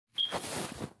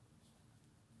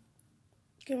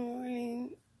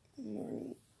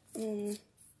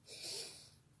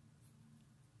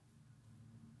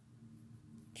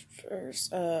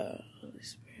first. Holy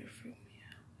Spirit, fruit me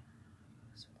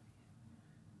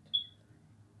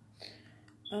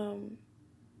out.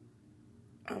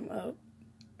 I'm up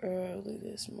early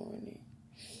this morning,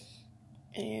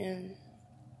 and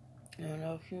I don't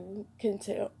know if you can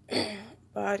tell,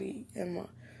 body and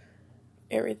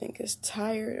everything is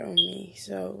tired on me.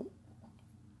 So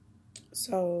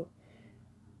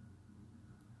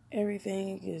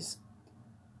everything is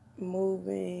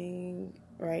moving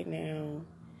right now,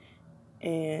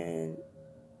 and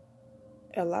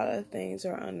a lot of things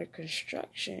are under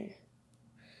construction.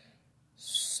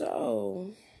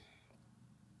 So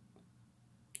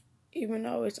even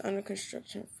though it's under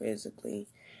construction physically,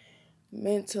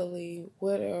 mentally,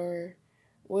 what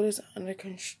is under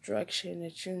construction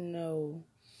that you know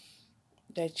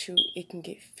that it can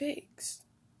get fixed?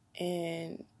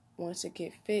 And once it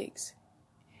get fixed,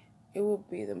 it will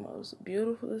be the most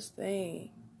beautifulest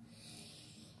thing.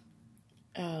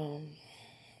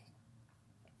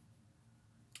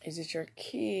 Is it your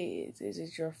kids? Is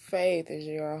it your faith? Is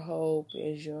it your hope?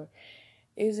 Is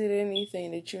it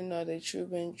anything that you know that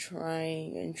you've been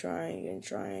trying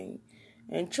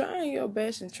your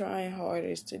best and trying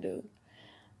hardest to do?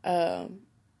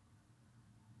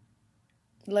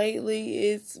 Lately,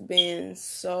 it's been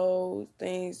so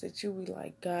things that you be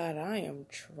like, God, I am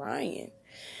trying.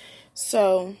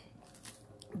 So,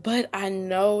 but I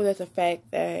know that the fact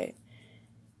that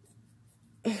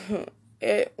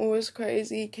it was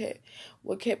crazy.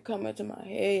 What kept coming to my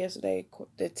head yesterday,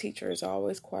 the teacher is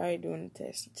always quiet during the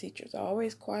test. The teacher is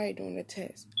always quiet during the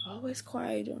test. Always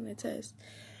quiet during the test.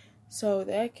 So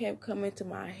that kept coming to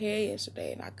my head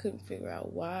yesterday, and I couldn't figure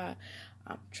out why.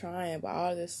 I'm trying, but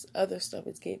all this other stuff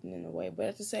is getting in the way. But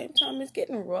at the same time, it's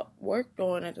getting worked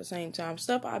on at the same time.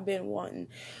 Stuff I've been wanting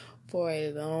for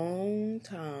a long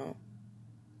time.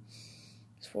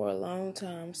 It's for a long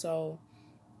time. So,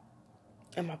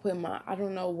 I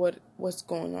don't know what's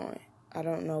going on. I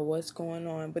don't know what's going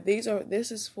on. But this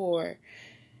is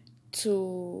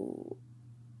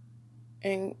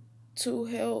to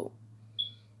help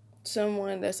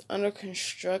someone that's under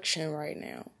construction right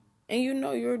now. And you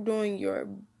know you're doing your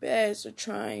best or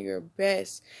trying your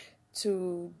best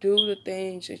to do the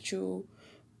things that you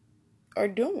are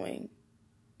doing.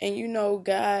 And you know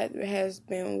God has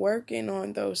been working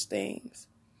on those things.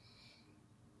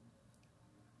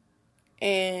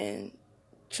 And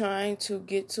trying to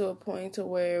get to a point to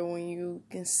where when you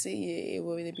can see it, it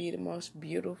will be the most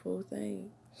beautiful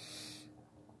thing.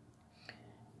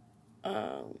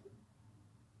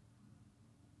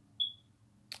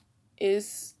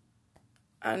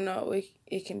 I know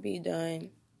it can be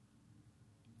done.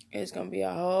 It's going to be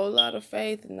a whole lot of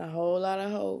faith and a whole lot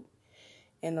of hope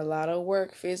and a lot of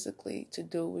work physically to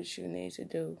do what you need to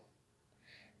do.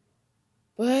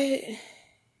 But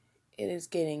it is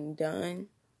getting done.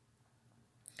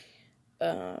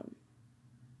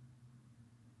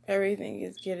 Everything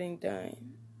is getting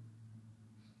done.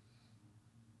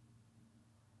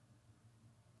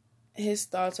 His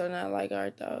thoughts are not like our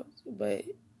thoughts, but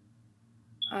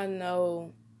I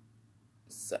know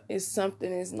if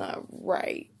something is not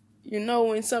right. You know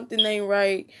when something ain't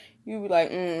right, you be like,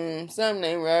 something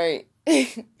ain't right.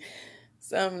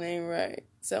 Something ain't right.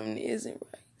 Something isn't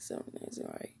right. Something isn't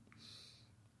right.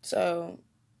 So,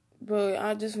 but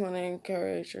I just want to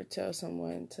encourage or tell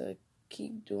someone to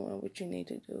keep doing what you need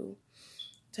to do.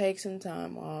 Take some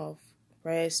time off.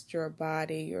 Rest your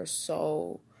body, your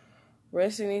soul.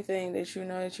 Rest anything that you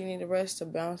know that you need to rest to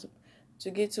bounce,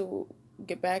 to get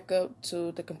back up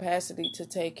to the capacity to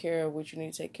take care of what you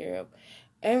need to take care of.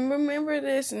 And remember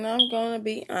this, and I'm going to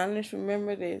be honest,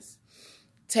 remember this.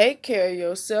 Take care of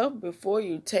yourself before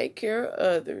you take care of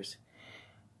others.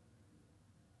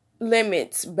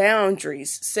 Limits,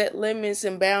 boundaries. Set limits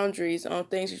and boundaries on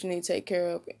things that you need to take care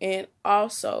of. And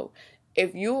also,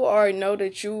 if you know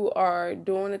that you are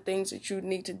doing the things that you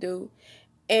need to do,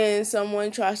 and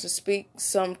someone tries to speak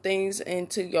some things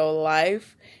into your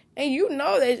life, and you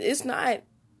know that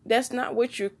that's not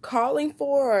what you're calling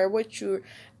for or what you're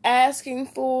asking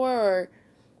for or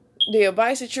the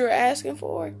advice that you're asking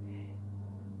for,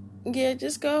 yeah,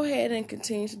 just go ahead and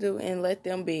continue to do it and let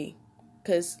them be.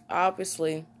 Because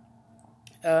obviously,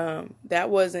 that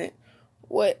wasn't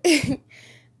what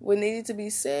what needed to be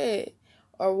said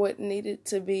or what needed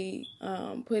to be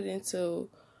put into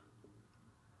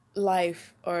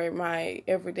life or my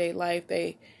everyday life.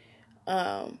 It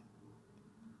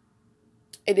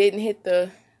didn't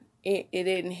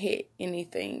hit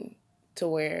anything to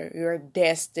where your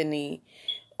destiny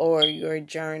or your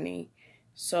journey.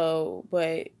 So,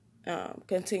 but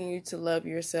continue to love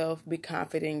yourself, be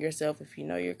confident in yourself if you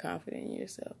know you're confident in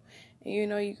yourself, and you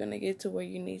know you're going to get to where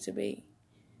you need to be.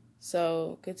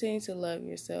 So continue to love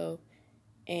yourself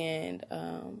and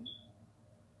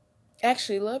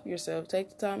actually love yourself. Take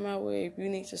the time out where if you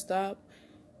need to stop,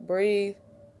 breathe,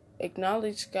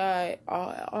 acknowledge God.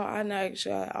 I acknowledge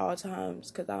God at all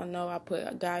times because I know I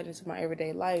put God into my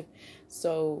everyday life.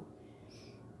 So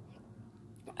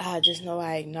I just know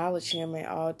I acknowledge Him at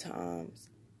all times.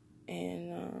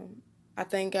 And I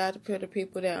thank God for the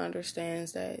people that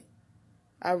understands that.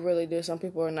 I really do. Some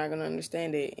people are not going to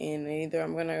understand it, and either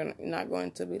I'm not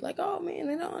going to be like, oh man,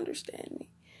 they don't understand me.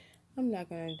 I'm not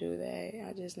going to do that.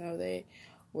 I just know that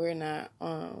we're not,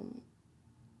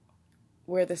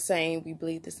 we're the same, we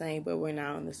bleed the same, but we're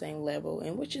not on the same level,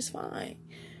 and which is fine.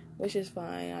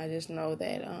 I just know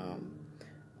that,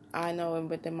 I know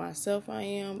within myself I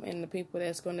am, and the people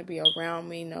that's going to be around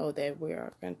me know that we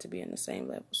are going to be in the same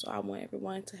level. So I want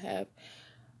everyone to have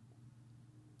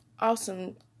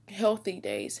awesome, healthy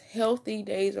days. Healthy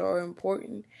days are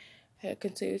important.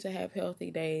 Continue to have healthy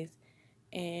days.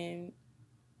 And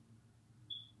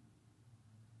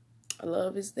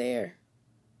love is there.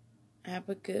 Have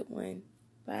a good one.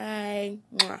 Bye.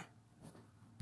 Mwah.